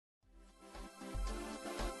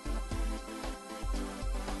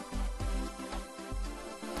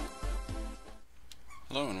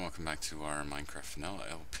Hello and welcome back to our Minecraft Vanilla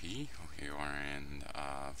LP. We are in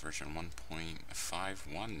version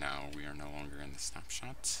 1.51 now. We are no longer in the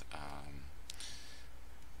snapshot.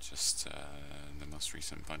 Just the most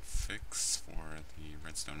recent bug fix for the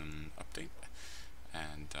redstone update.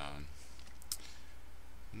 And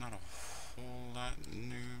not a whole lot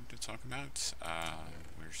new to talk about.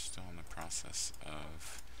 We're still in the process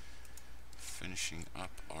of finishing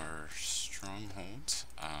up our stronghold.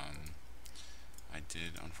 I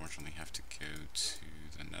did unfortunately have to go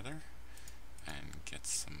to the Nether and get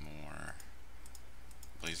some more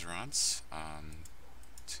blaze rods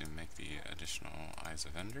to make the additional Eyes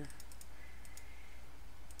of Ender.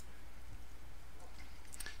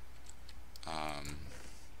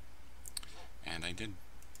 And I did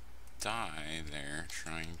die there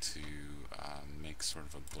trying to make sort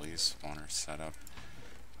of a blaze spawner setup.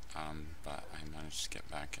 But I managed to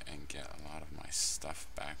get back and get a lot of my stuff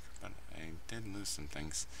back, but I did lose some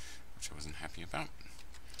things, which I wasn't happy about.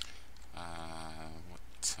 What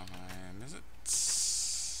time is it?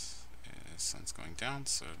 The sun's going down,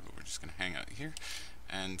 so we're just going to hang out here.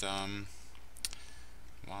 And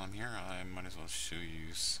while I'm here, I might as well show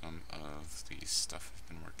you some of the stuff I've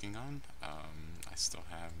been working on. I still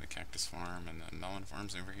have the cactus farm and the melon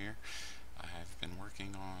farms over here. I have been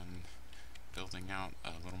working on building out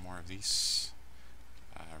a little more of these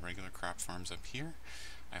regular crop farms up here.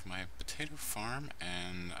 I have my potato farm,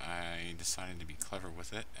 and I decided to be clever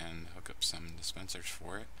with it and hook up some dispensers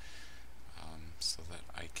for it so that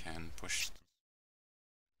I can push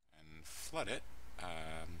and flood it.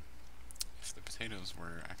 If the potatoes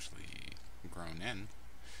were actually grown in,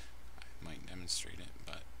 I might demonstrate it,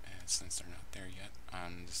 but since they're not there yet,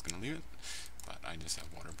 I'm just going to leave it. But I just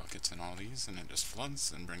have water buckets in all these, and it just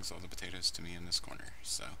floods and brings all the potatoes to me in this corner.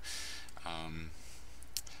 So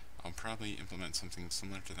I'll probably implement something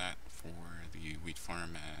similar to that for the wheat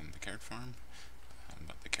farm and the carrot farm,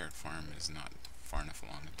 but the carrot farm is not far enough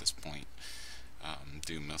along at this point,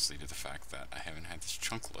 due mostly to the fact that I haven't had this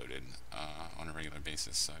chunk loaded on a regular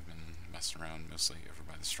basis. I've been messing around mostly over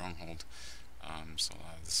by the stronghold, so a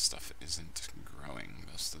lot of this stuff isn't growing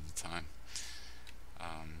most of the time.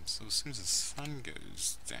 So as soon as the sun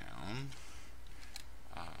goes down,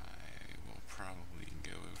 I will probably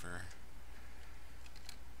go over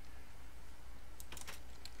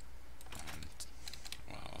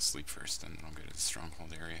well, I'll sleep first and then I'll go to the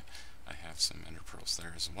stronghold area. I have some ender pearls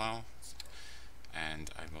there as well, and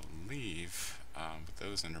I believe with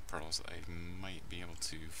those ender pearls I might be able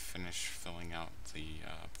to finish filling out the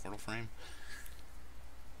portal frame,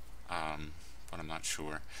 but I'm not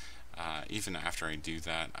sure. Even after I do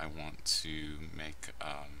that, I want to make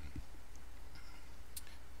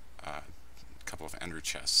a couple of ender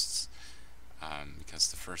chests, because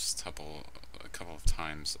the first couple of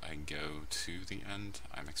times I go to the end,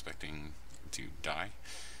 I'm expecting to die.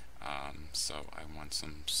 So I want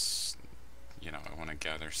some, I want to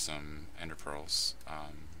gather some ender pearls,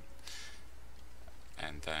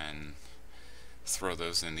 and then throw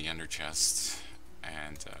those in the ender chest,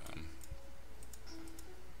 and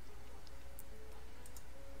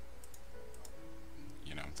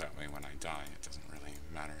that way when I die it doesn't really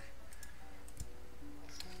matter.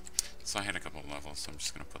 So I had a couple of levels, so I'm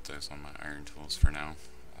just going to put those on my iron tools for now,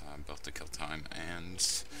 both to kill time and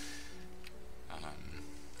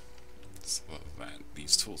so that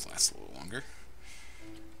these tools last a little longer.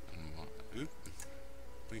 And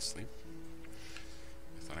please sleep.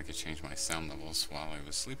 I thought I could change my sound levels while I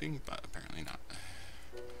was sleeping, but apparently not.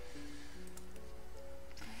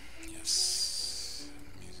 Yes,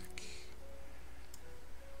 music.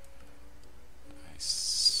 I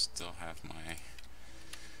still have my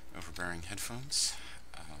overbearing headphones,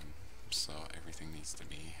 so everything needs to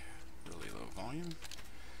be really low volume.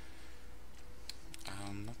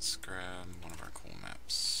 Let's grab one of our coal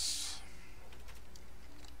maps.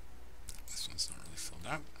 This one's not really filled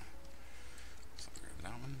out, so I'll grab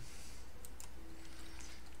that one.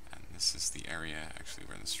 And this is the area actually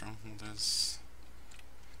where the stronghold is,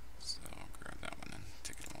 so I'll grab that one and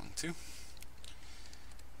take it along too.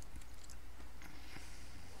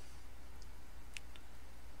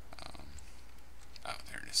 Oh,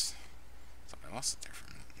 there it is. Thought I lost it there for a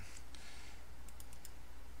minute.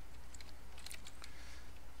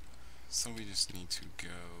 So we just need to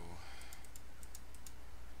go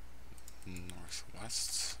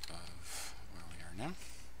northwest of where we are now.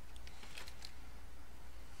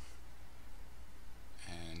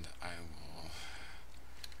 And I will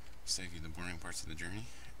save you the boring parts of the journey,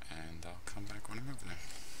 and I'll come back when I'm over there.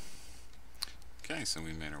 Okay, so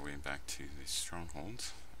we made our way back to the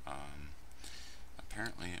stronghold.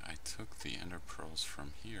 Apparently I took the ender pearls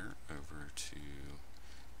from here over to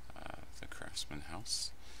the craftsman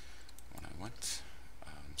house when I went.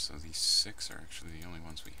 So these 6 are actually the only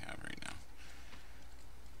ones we have right now.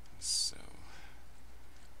 So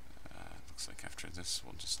looks like after this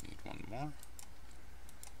we'll just need 1 more,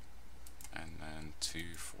 and then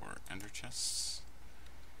 2 for ender chests,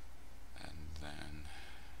 and then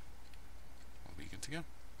we'll be good to go.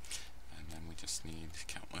 And then we just need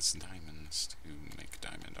countless diamonds to make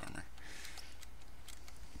diamond armor.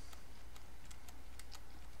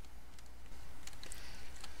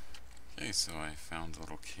 Okay, so I found a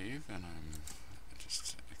little cave and I'm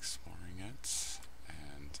just exploring it,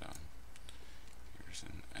 and here's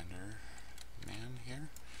an ender man here.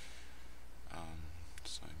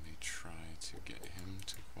 So I may try to get him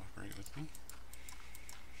to cooperate with me.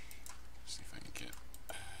 See if I can get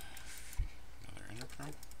another ender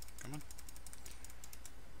pearl. Come on.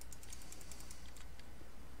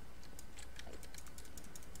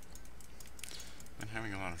 Been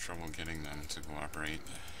having a lot of trouble getting them to cooperate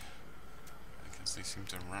because they seem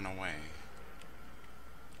to run away,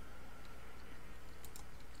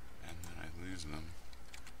 and then I lose them.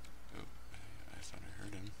 Oh, I thought I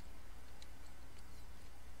heard him.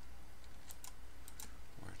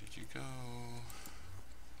 Where did you go?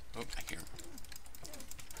 Oh, I hear him.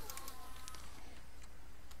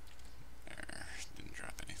 There, didn't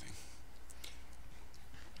drop anything.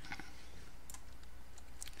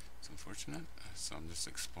 It's unfortunate. So I'm just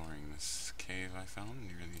exploring this cave I found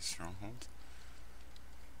near these strongholds.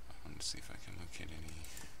 To see if I can locate any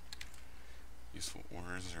useful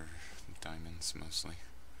ores or diamonds mostly.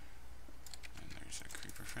 And there's a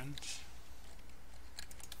creeper friend.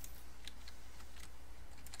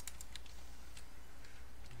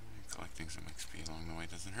 Collecting some XP along the way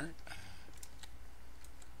doesn't hurt.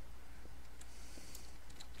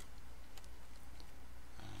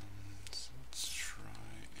 So let's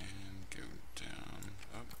try and go down.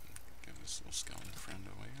 Oh, give this little skeleton friend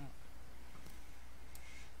a way out.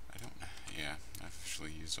 Yeah, I've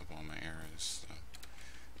actually used up all my arrows, so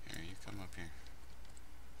here, you come up here.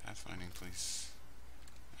 Pathfinding, please.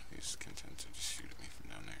 He's content to just shoot at me from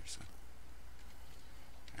down there, so.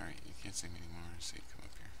 Alright, you can't see me anymore, so you come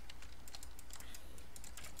up here.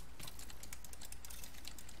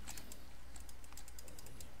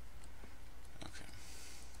 Okay.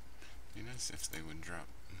 Be nice if they would drop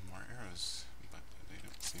more arrows, but they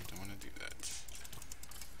don't seem to want to do that.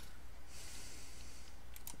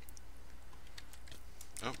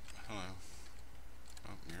 Oh, hello.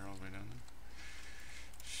 Oh, you're all the way down there.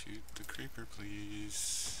 Shoot the creeper,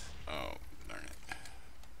 please. Oh, darn it.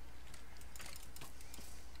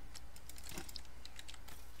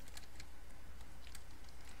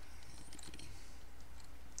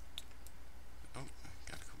 Oh,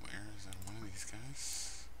 got a couple arrows out of one of these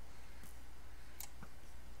guys.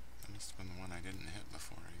 That must have been the one I didn't hit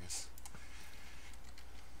before, I guess.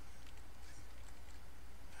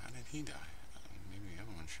 How did he die? Maybe the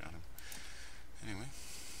other one shot him. Anyway,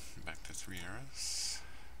 back to 3 arrows.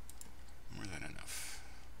 More than enough.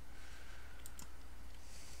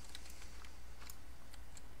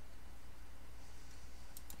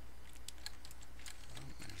 Oh,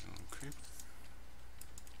 there's a little creeper.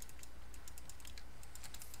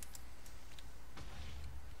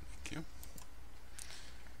 Thank you.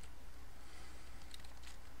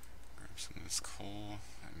 Grab some of this coal.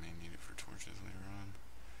 I may need it for torches later on.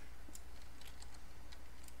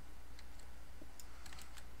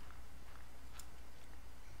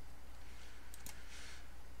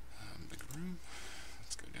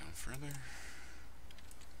 Let's go down further.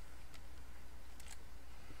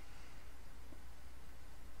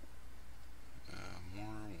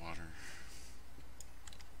 More water.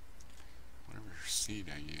 Whatever seed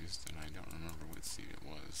I used, and I don't remember what seed it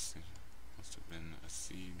was. It must have been a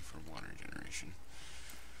seed for water generation.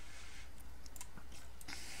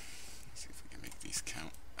 Let's see if we can make these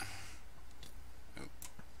count. Oh,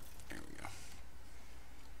 there we go.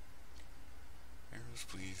 Arrows,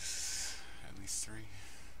 please. At least 3.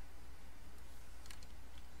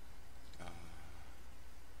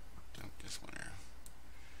 Nope, just 1 arrow.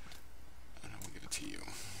 And I will give it to you.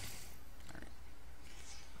 Alright.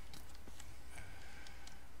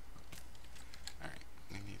 Alright,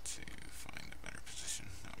 we need to find a better position.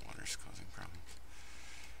 That water's causing problems.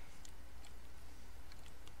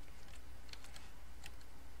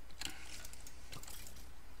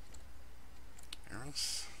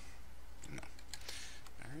 Arrows? No.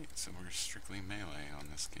 Alright, so we're strictly melee on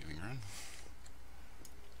this caving run.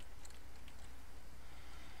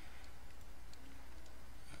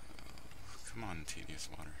 Come on, tedious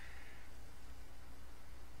water.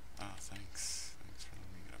 Ah, thanks. Thanks for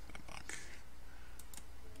letting me get up that block.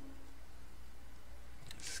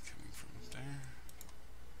 Just come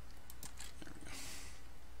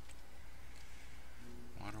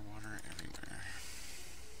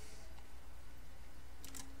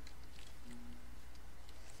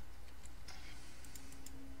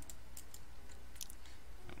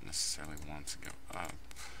want to go up,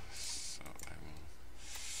 so I will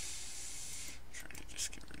try to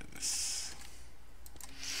just get rid of this.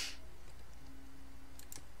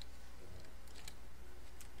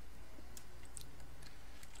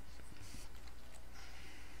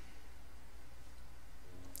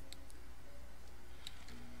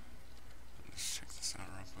 Let's check this out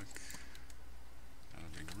real quick. Another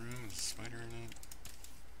big room with a spider in it.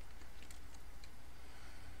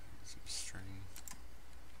 Some string.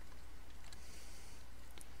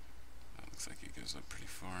 That looks like it goes up pretty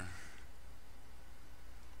far.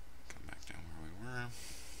 Come back down where we were.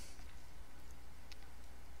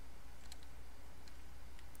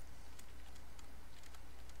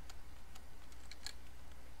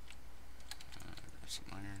 There's some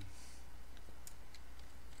iron.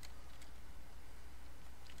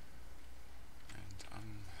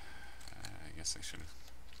 I guess I should have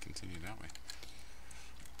continued that way.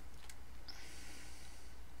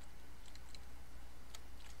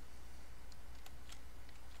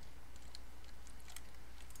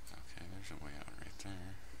 Okay, there's a way out right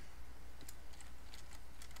there.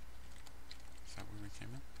 Is that where we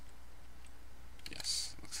came in?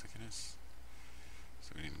 Yes, looks like it is.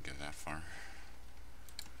 So we didn't go that far.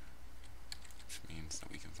 Which means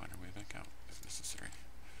that we can find our way back out if necessary.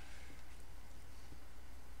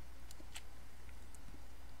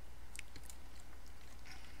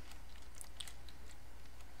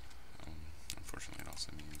 Unfortunately, it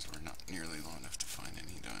also means we're not nearly low enough to find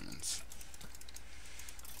any diamonds.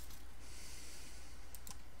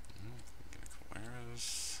 Get a couple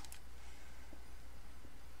arrows.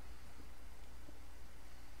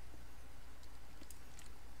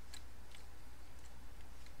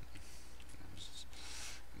 I was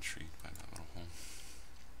intrigued by that little hole.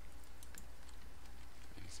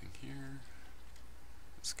 Anything here?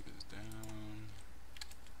 This goes down.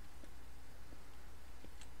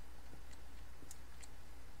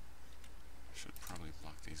 Should probably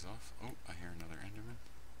block these off. Oh, I hear another Enderman.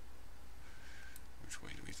 Which way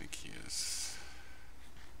do we think he is?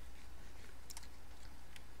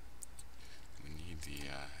 We need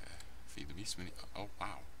the feed the beast mini. Oh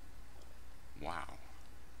wow, wow.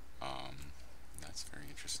 That's very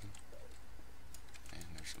interesting. And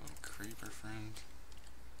there's a little creeper friend.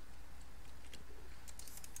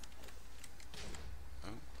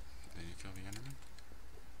 Oh, did you kill the Enderman?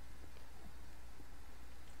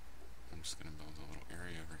 I'm just gonna build a little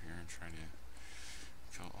area over here and try to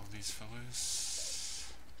kill all these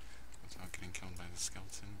fellows without getting killed by the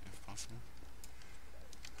skeleton, if possible.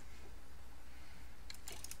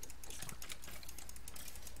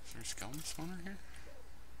 Is there a skeleton spawner here?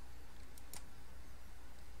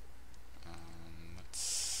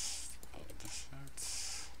 Let's build this out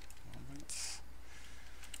a little bit.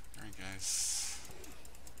 Alright guys.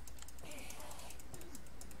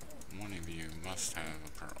 One of you must have a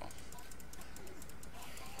pearl.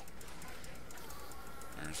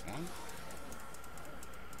 There's one.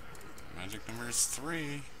 Magic number is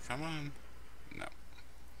 3. Come on. No.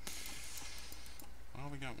 Well,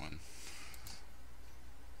 we got one.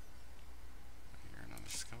 Here, another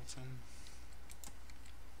skeleton.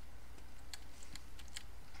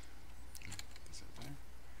 Is it there?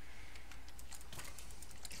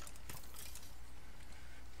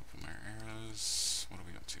 Open my arrows. What are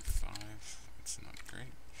we up to? 5. That's not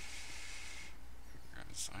great. Grab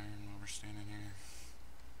this iron while we're standing here.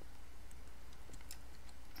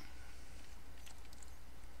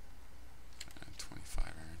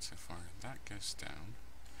 So far, that goes down.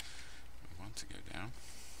 We want to go down.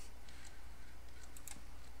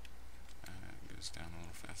 It goes down a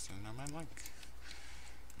little faster than I might like.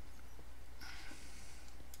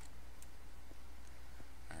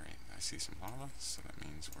 Alright, I see some lava, so that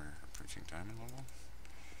means we're approaching diamond level.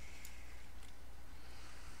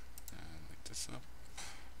 Light this up.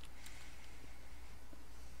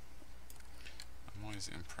 I'm always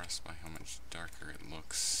impressed by how much darker it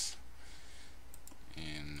looks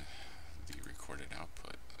in the recorded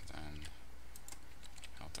output than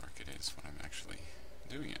how dark it is when I'm actually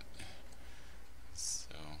doing it.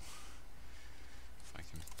 So if I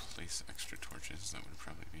can place extra torches, that would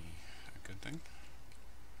probably be a good thing.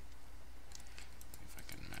 If I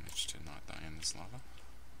can manage to not die in this lava.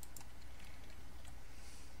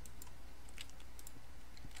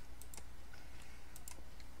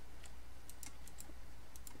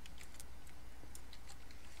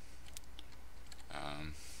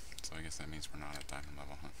 So I guess that means we're not at diamond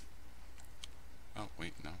level, huh? Oh,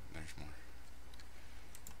 wait, no, there's more.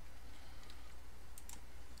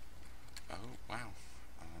 Oh, wow.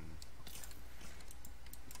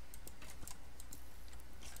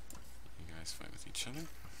 You guys fight with each other.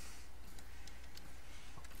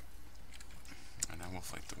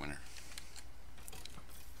 fight the winner.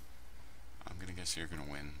 I'm gonna guess you're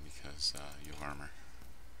gonna win because you have armor.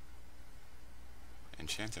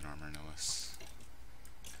 Enchanted armor, no less.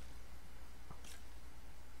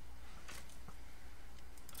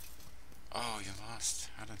 Oh, you lost.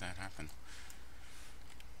 How did that happen?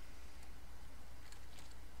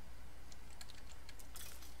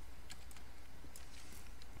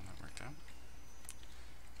 Well, that worked out.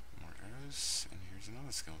 More arrows, and here's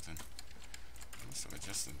another skeleton. I must have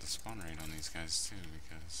adjusted the spawn rate on these guys too,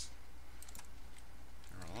 because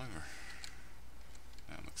they're all over.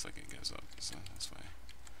 That looks like it goes up, so that's why I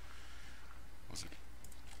wasn't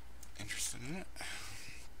interested in it.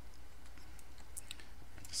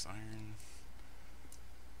 This iron.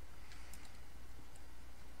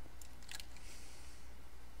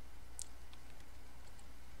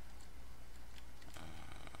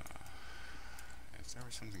 If there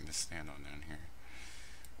was something to stand on down here,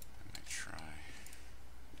 I might try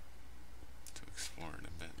to explore it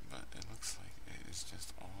a bit, but it looks like it is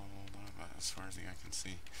just all lava as far as the eye can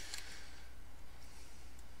see.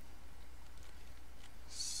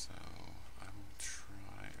 So I will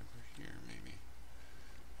try over here maybe.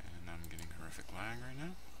 And I'm getting horrific lag right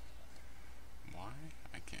now. Why?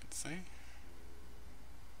 I can't say.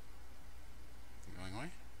 Going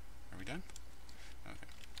away? Are we done? Okay.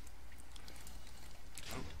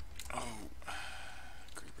 Oh,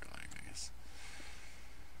 creeper lag, I guess.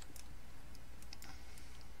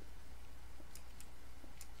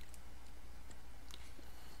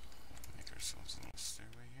 Make ourselves a little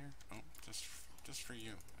stairway here. Oh, just for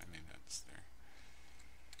you. I made that stair.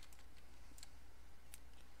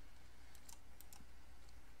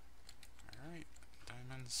 All right,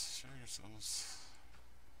 diamonds, show yourselves.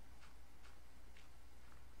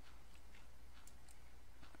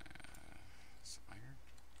 Some iron.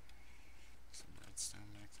 Some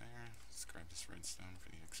redstone back there. Let's grab this redstone for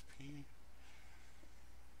the XP.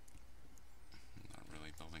 I'm not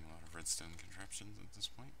really building a lot of redstone contraptions at this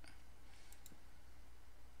point.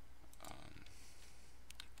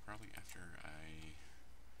 Probably after I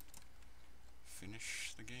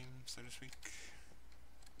finish the game, so to speak,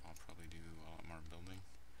 I'll probably do a lot more building.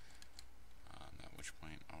 At which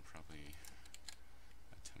point I'll probably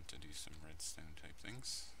attempt to do some redstone type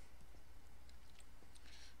things.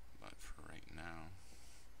 But for right now,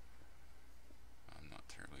 I'm not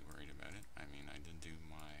terribly worried about it. I mean, I did do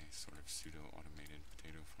my sort of pseudo-automated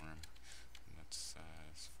potato farm, and that's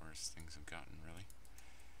as far as things have gotten, really.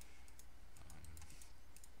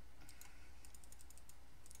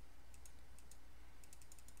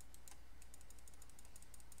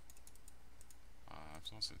 I was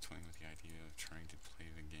also toying with the idea of trying to play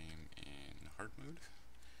the game in hard mode,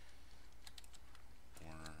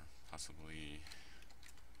 or possibly,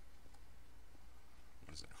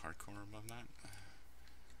 what is it, hardcore above that,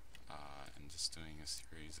 and just doing a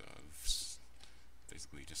series of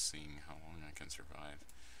basically just seeing how long I can survive.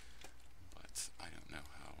 But I don't know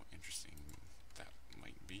how interesting that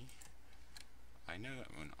might be. I know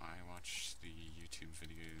that when I watch the YouTube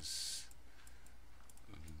videos,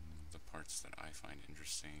 the parts that I find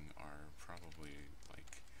interesting are probably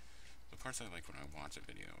like the parts I like when I watch a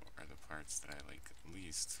video are the parts that I like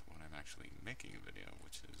least when I'm actually making a video,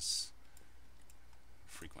 which is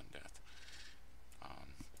frequent death.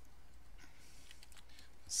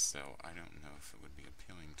 So I don't know if it would be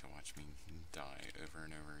appealing to watch me die over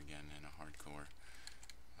and over again in a hardcore.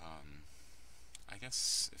 I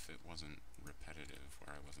guess if it wasn't repetitive,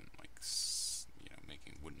 where I wasn't like, you know,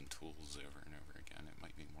 making wooden tools over and over again, it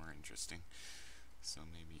might be more interesting. So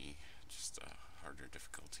maybe just a harder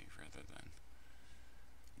difficulty rather than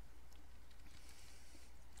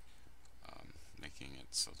making it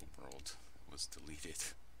so the world was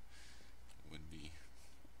deleted would be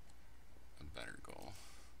a better goal.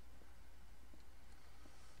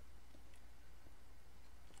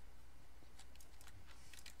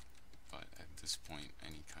 But at this point,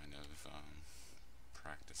 any kind of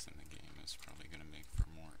practice in the game is probably going to make for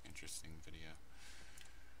a more interesting video.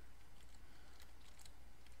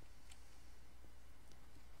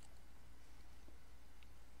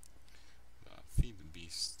 Feed the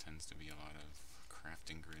Beast tends to be a lot of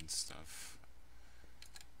crafting grid stuff,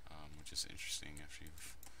 which is interesting after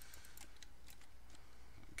you've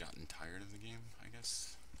gotten tired of the game, I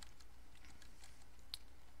guess.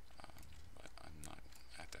 But I'm not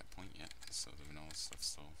at that point yet, so the vanilla stuff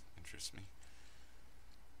still interests me.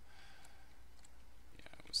 Yeah,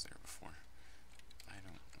 I was there before.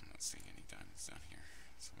 I'm not seeing any diamonds down here,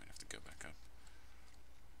 so I might have to go back up.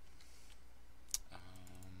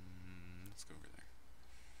 Let's go over there.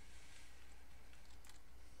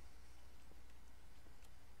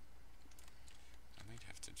 I might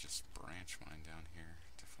branch mine down here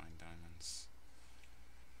to find diamonds.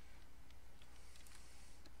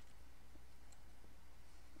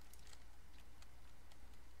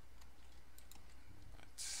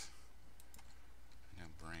 But I know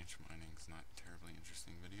branch mining's not a terribly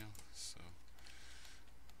interesting video, so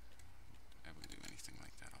I would do anything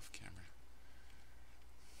like that off camera.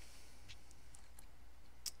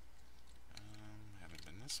 Haven't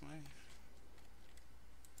been this way.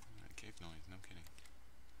 Cave noise, no kidding.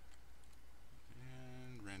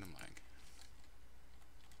 And random lag.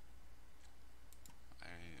 I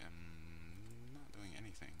am not doing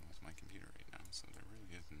anything with my computer right now, so there really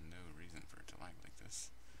is no reason for it to lag like this.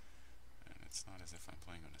 And it's not as if I'm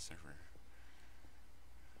playing on a server.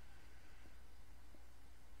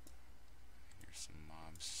 Here's some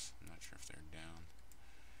mobs. I'm not sure if they're down.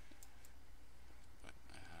 But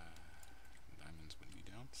diamonds would be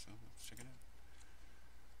down, so let's check it out.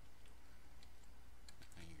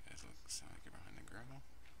 Now you guys sound like you're behind the gravel.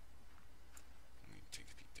 Let me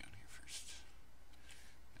take a peek down here first.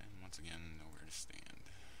 And once again, nowhere to stand.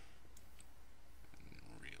 And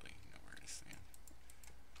really, nowhere to stand.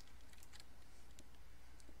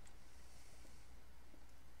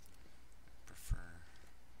 I prefer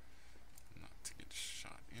not to get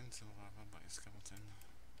shot into the lava by a skeleton.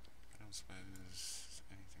 I don't suppose there's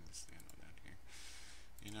anything to stand on down here.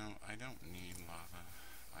 You know, I don't need lava.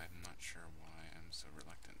 I'm not sure why I'm so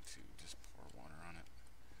reluctant to just pour water on it.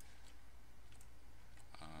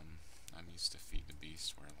 I'm used to Feed the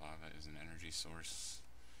Beast, where lava is an energy source,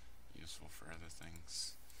 useful for other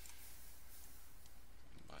things.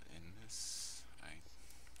 But in this, I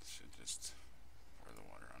should just pour the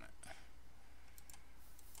water on it.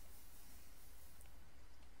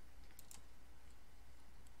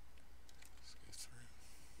 Let's go through.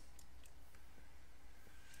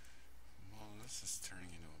 Well, this is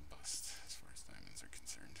turning into a bust as far as diamonds are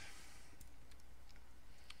concerned.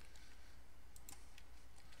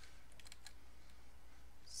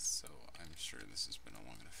 So I'm sure this has been a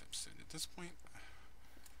long enough episode at this point.